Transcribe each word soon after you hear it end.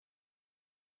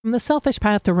From The Selfish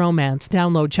Path to Romance,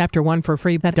 download Chapter 1 for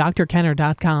free at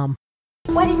drkenner.com.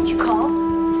 Why didn't you call?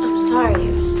 I'm sorry.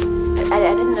 I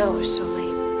didn't know it was so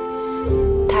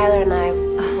late. Tyler and I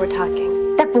were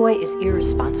talking. That boy is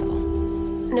irresponsible.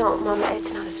 No, Mom,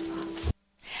 it's not his fault.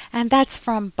 And that's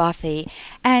from Buffy.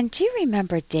 And do you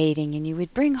remember dating and you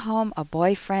would bring home a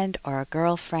boyfriend or a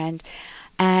girlfriend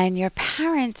and your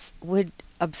parents would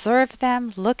observe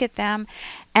them, look at them,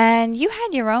 and you had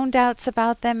your own doubts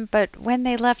about them, but when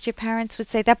they left, your parents would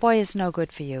say, that boy is no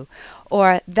good for you,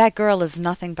 or that girl is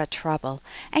nothing but trouble.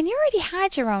 And you already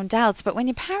had your own doubts, but when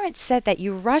your parents said that,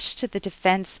 you rushed to the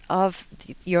defense of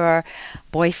your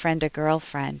boyfriend or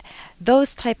girlfriend.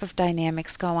 Those type of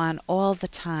dynamics go on all the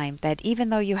time, that even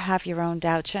though you have your own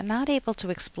doubts, you're not able to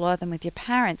explore them with your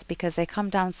parents because they come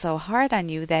down so hard on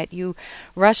you that you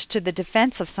rush to the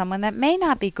defense of someone that may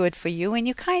not be good for you, and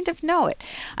you kind of know it.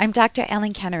 I'm Dr.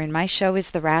 Ellen Kenner, and my show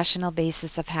is The Rational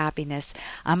Basis of Happiness.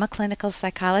 I'm a clinical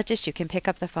psychologist. You can pick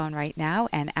up the phone right now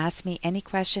and ask me any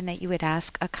question that you would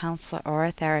ask a counselor or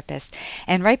a therapist.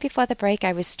 And right before the break,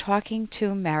 I was talking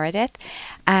to Meredith,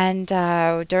 and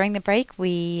during the break,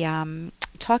 we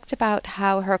talked about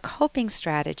how her coping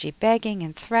strategy, begging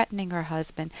and threatening her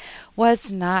husband,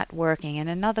 was not working. And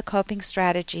another coping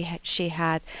strategy she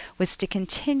had was to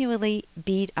continually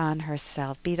beat up on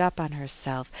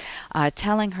herself,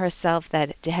 telling herself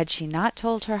that had she not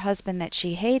told her husband that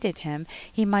she hated him,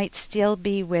 he might still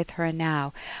be with her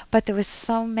now. But there was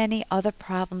so many other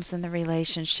problems in the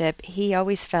relationship. He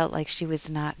always felt like she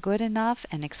was not good enough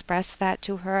and expressed that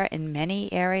to her in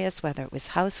many areas, whether it was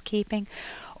housekeeping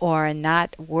or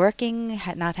not working,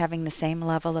 not having the same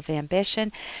level of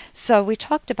ambition. So we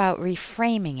talked about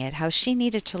reframing it, how she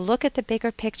needed to look at the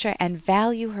bigger picture and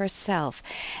value herself,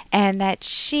 and that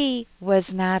she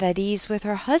was not at ease with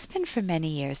her husband for many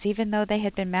years, even though they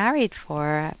had been married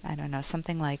for, I don't know,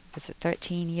 something like, was it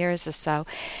 13 years or so?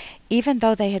 Even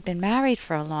though they had been married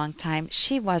for a long time,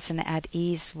 she wasn't at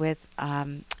ease with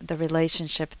the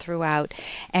relationship throughout.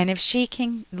 And if she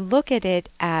can look at it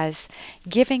as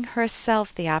giving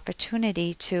herself the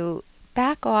opportunity to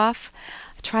back off,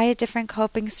 try a different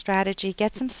coping strategy,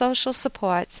 get some social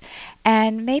supports,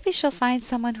 and maybe she'll find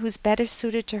someone who's better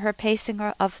suited to her pacing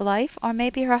of life, or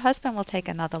maybe her husband will take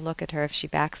another look at her if she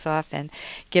backs off and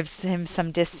gives him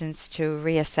some distance to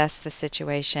reassess the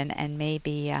situation and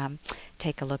maybe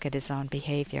take a look at his own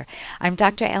behavior. I'm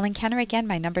Dr. Ellen Kenner again.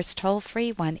 My number's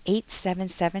toll-free,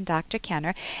 1-877-Dr.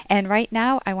 Kenner. And right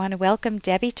now, I want to welcome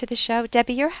Debbie to the show.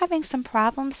 Debbie, you're having some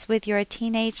problems with your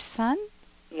teenage son?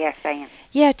 Yes, I am.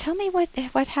 Yeah, tell me what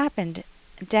happened.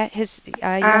 Your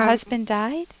husband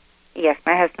died? Yes,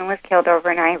 my husband was killed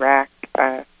over in Iraq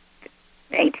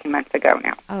 18 months ago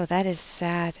now. Oh, that is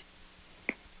sad.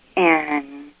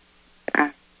 And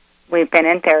we've been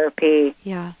in therapy.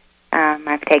 Yeah.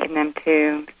 I've taken them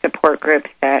to support groups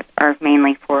that are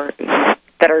definitely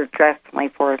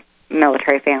for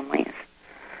military families.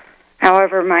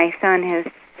 However, my son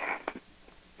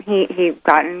he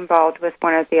got involved with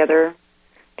one of the other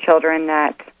children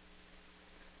that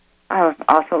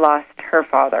also lost her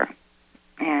father.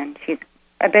 And she's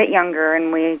a bit younger,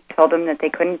 and we told them that they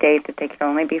couldn't date, that they could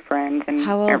only be friends and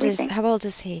everything. How old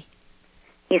is he?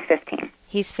 He's 15.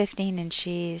 He's 15 and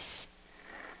she's...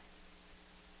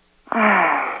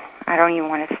 I don't even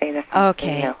want to say this on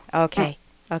video. Okay,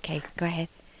 go ahead.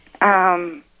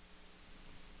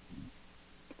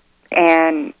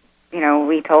 And,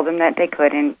 we told them that they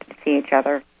couldn't see each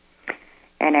other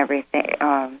and everything.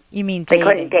 You mean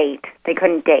dating? They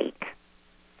couldn't date.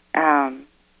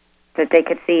 That they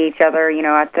could see each other,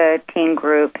 at the teen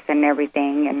groups and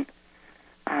everything,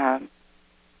 and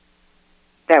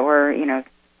that were,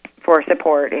 for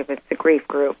support. It was the grief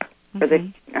group for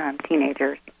the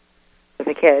teenagers, for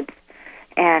the kids.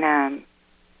 And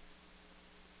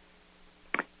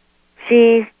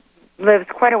she lives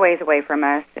quite a ways away from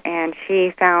us, and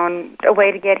she found a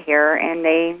way to get here, and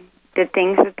they did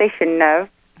things that they shouldn't have,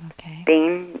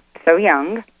 being so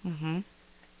young. Mm-hmm.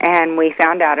 And we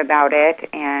found out about it,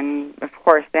 and of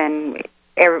course then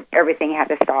everything had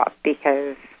to stop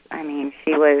because,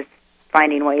 she was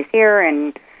finding ways here,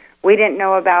 and we didn't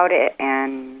know about it.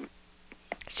 And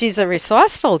she's a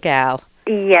resourceful gal.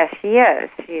 Yes, she is.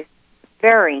 She's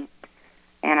very,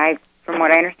 and from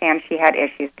what I understand, she had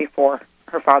issues before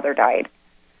her father died.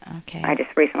 Okay. I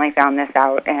just recently found this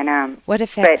out. And what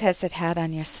effect has it had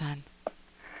on your son?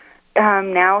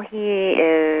 Now he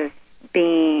is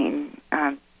being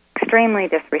extremely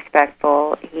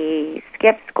disrespectful. He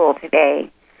skipped school today.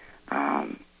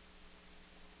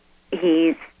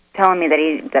 He's telling me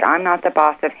that I'm not the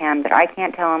boss of him, that I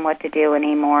can't tell him what to do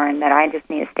anymore, and that I just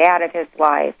need to stay out of his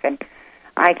life, and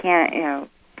I can't,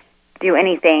 do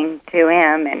anything to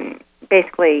him, and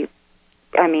basically,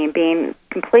 I mean, being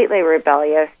completely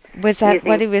rebellious. Was that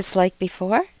what he was like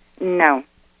before? No,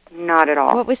 not at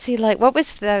all. What was he like? What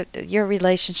was your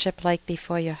relationship like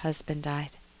before your husband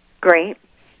died? Great.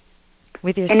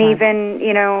 With your and son?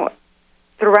 even,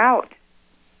 throughout,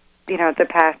 the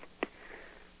past,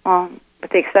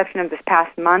 with the exception of this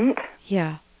past month,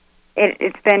 yeah,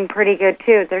 it's been pretty good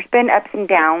too. There's been ups and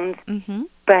downs, mm-hmm.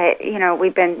 but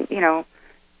we've been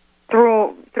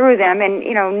through them,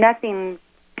 and nothing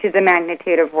to the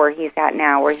magnitude of where he's at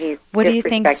now, where he's. What do you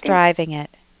think's driving it?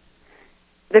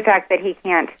 The fact that he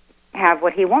can't have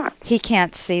what he wants. He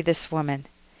can't see this woman.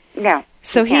 No.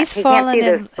 So he's fallen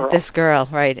in this girl,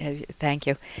 right? Thank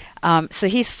you. So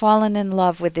he's fallen in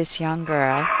love with this young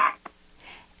girl,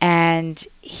 and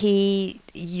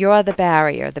you're the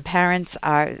barrier. The parents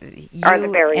are the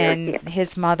barrier, and yes.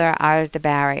 His mother are the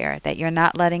barrier, that you're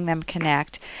not letting them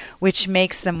connect, which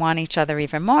makes them want each other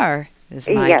even more, is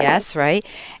my guess, right?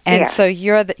 And so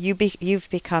you've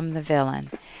become the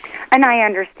villain. And I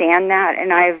understand that,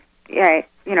 and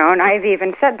I've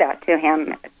even said that to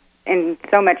him in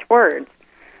so much words,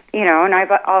 and I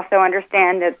also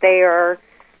understand that they are,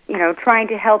 trying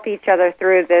to help each other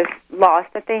through this loss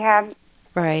that they have.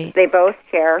 Right. They both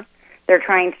share. They're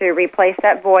trying to replace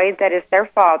that void that is their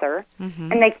father,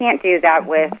 mm-hmm. and they can't do that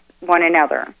with one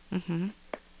another. Mm-hmm.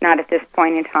 Not at this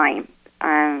point in time.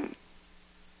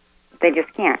 They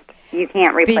just can't. You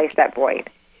can't replace that void.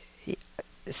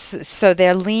 So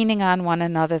they're leaning on one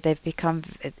another. They've become.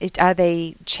 Are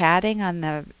they chatting on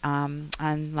the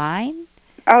online?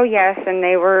 Oh yes, and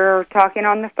they were talking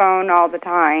on the phone all the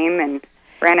time, and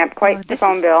ran up quite the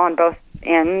phone bill on both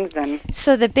ends. And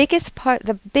so the biggest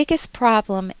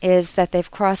problem is that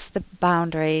they've crossed the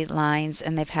boundary lines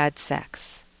and they've had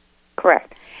sex.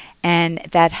 Correct. And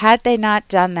that had they not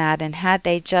done that, and had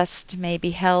they just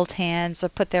maybe held hands or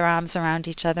put their arms around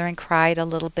each other and cried a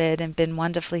little bit and been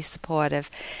wonderfully supportive,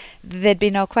 there'd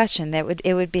be no question that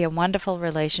it would be a wonderful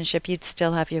relationship. You'd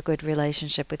still have your good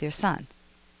relationship with your son.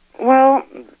 Well,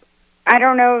 I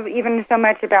don't know even so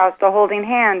much about the holding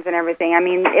hands and everything. I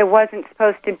mean, it wasn't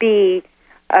supposed to be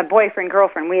a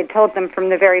boyfriend-girlfriend. We had told them from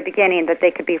the very beginning that they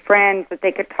could be friends, that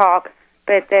they could talk,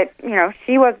 but that,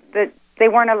 they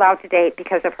weren't allowed to date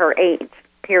because of her age,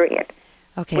 period.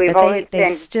 Okay, but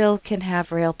they still can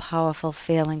have real powerful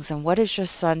feelings. And what does your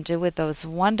son do with those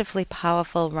wonderfully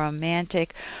powerful,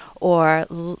 romantic, or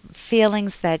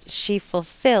feelings that she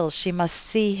fulfills? She must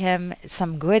see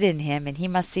some good in him, and he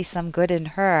must see some good in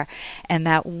her. And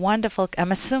that wonderful,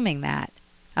 I'm assuming that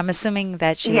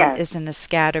she isn't a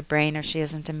scatterbrain, or she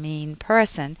isn't a mean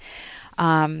person.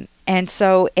 And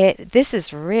so this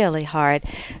is really hard.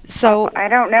 So I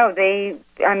don't know. They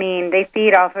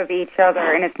feed off of each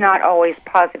other, and it's not always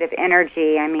positive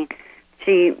energy. I mean,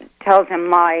 she tells him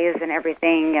lies and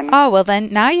everything. And oh, well, then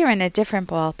now you're in a different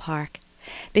ballpark.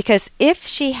 Because if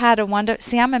she had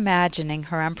I'm imagining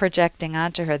her, I'm projecting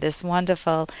onto her this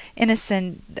wonderful,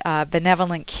 innocent,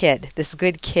 benevolent kid, this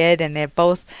good kid, and they're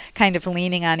both kind of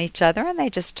leaning on each other, and they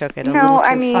just took it a little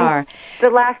too far. The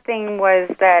last thing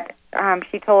was that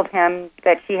she told him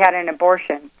that she had an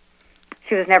abortion.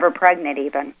 She was never pregnant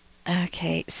even.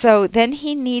 Okay, so then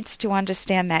he needs to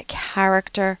understand that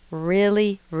character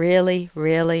really, really,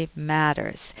 really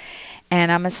matters.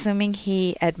 And I'm assuming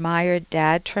he admired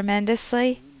Dad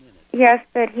tremendously? Yes,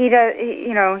 but he does.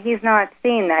 He's not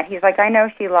seeing that. He's like, I know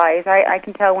she lies. I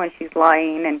can tell when she's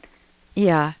lying, and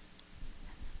yeah.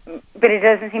 But it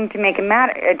doesn't seem to make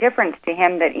a difference to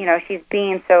him that she's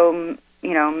being so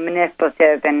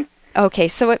manipulative and. Okay,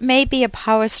 so it may be a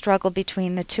power struggle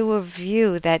between the two of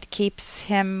you that keeps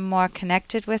him more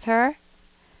connected with her,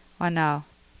 or no?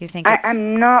 You think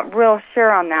I'm not real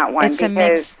sure on that one. It's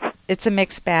a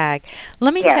mixed bag.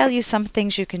 Let me tell you some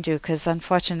things you can do, because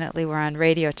unfortunately we're on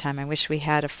radio time. I wish we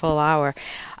had a full hour.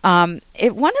 One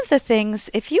of the things,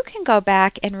 if you can go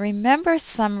back and remember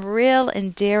some real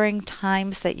endearing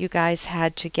times that you guys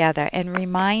had together and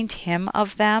remind him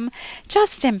of them,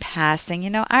 just in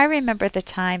passing. I remember the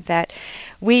time that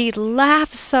we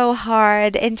laughed so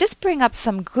hard, and just bring up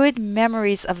some good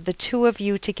memories of the two of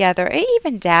you together.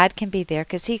 Even Dad can be there,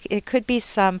 because it could be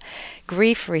some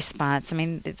grief response. I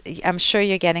mean, I'm sure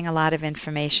you're getting a lot of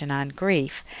information on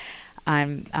grief.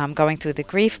 I'm going through the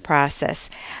grief process.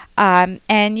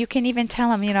 And you can even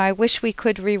tell him, I wish we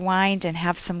could rewind and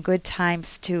have some good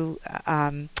times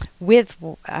with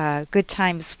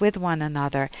one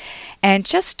another, and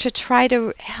just to try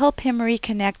to help him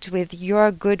reconnect with your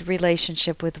good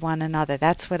relationship with one another.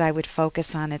 That's what I would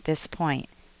focus on at this point.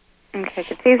 Okay,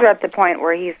 because these are at the point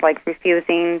where he's like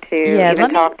refusing to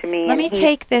talk to me. Let me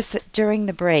take this during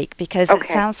the break because it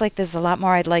Okay. sounds like there's a lot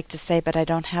more I'd like to say, but I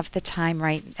don't have the time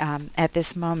right at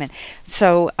this moment.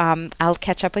 So I'll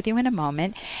catch up with you in a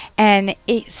moment. And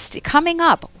it's coming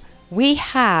up, we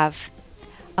have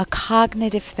a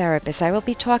cognitive therapist. I will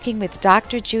be talking with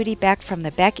Dr. Judy Beck from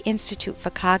the Beck Institute for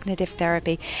Cognitive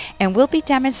Therapy, and we'll be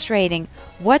demonstrating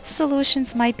what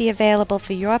solutions might be available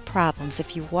for your problems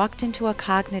if you walked into a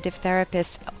cognitive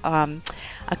therapist's office.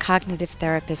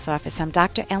 I'm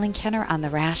Dr. Ellen Kenner on the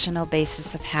Rational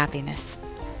Basis of Happiness.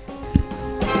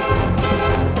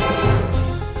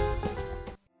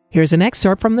 Here's an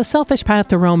excerpt from The Selfish Path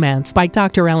to Romance by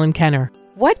Dr. Ellen Kenner.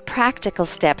 What practical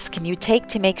steps can you take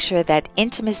to make sure that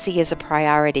intimacy is a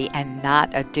priority and not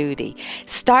a duty?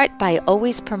 Start by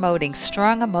always promoting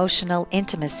strong emotional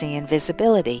intimacy and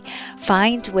visibility.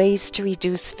 Find ways to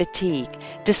reduce fatigue.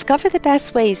 Discover the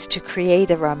best ways to create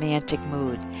a romantic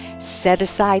mood. Set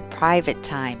aside private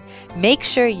time. Make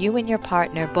sure you and your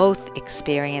partner both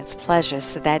experience pleasure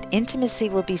so that intimacy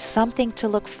will be something to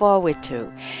look forward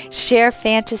to. Share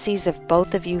fantasies if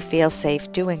both of you feel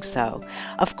safe doing so.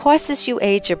 Of course, as you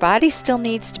age, your body still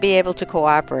needs to be able to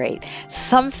cooperate.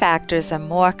 Some factors are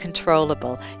more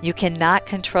controllable. You cannot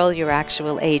control your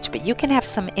actual age, but you can have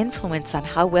some influence on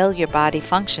how well your body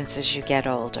functions as you get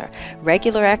older.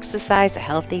 Regular exercise, a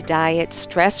healthy diet,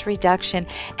 stress reduction,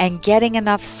 and getting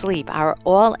enough sleep are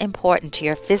all important to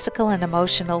your physical and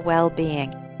emotional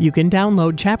well-being. You can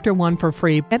download Chapter 1 for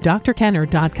free at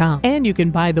drkenner.com, and you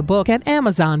can buy the book at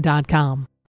amazon.com.